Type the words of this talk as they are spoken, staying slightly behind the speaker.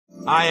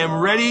I am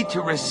ready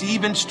to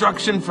receive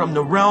instruction from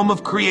the realm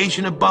of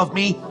creation above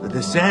me for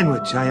the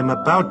sandwich I am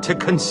about to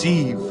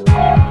conceive.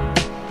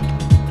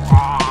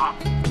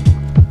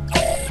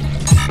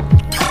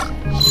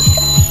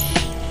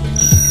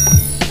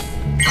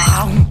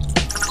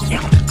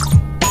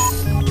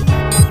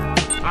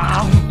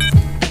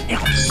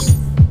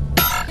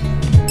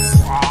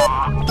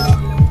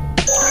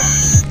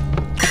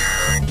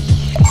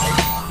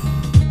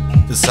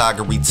 The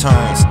saga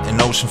returns, an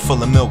ocean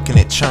full of milk and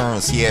it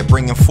churns. Yeah,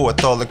 bringing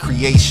forth all the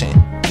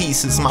creation.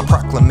 Peace is my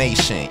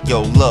proclamation.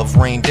 Yo, love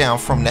rained down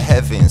from the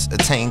heavens,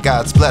 attain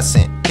God's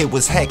blessing. It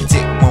was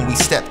hectic when we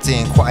stepped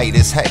in, quiet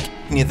as heck,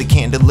 near the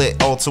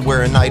candlelit altar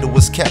where an idol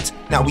was kept.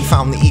 Now we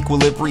found the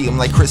equilibrium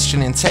like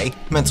Christian and Tay,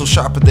 mental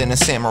sharper than a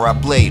samurai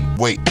blade.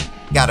 Wait,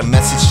 got a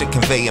message to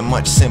convey in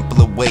much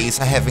simpler ways.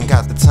 I haven't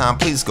got the time,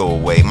 please go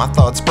away. My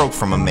thoughts broke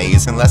from a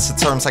maze. In lesser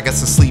terms, I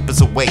guess asleep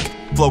is awake.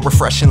 Flow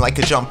refreshing like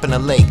a jump in a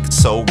lake.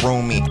 So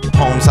roomy,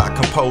 poems I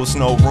compose,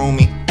 no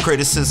roomy.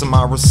 Criticism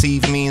I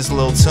receive means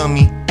little to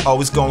me.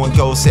 Always going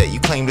ghost that you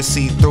claim to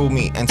see through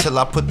me, until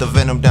I put the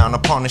venom down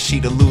upon a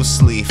sheet of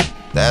loose leaf.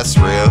 That's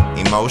real.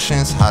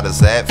 Emotions, how does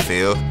that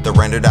feel? They're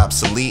rendered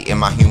obsolete in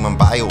my human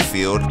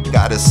biofield.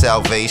 God is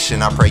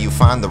salvation, I pray you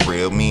find the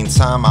real.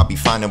 Meantime, I'll be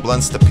finding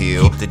blunts to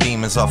peel. Keep the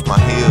demons off my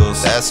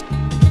heels.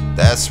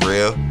 That's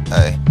real.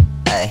 Hey.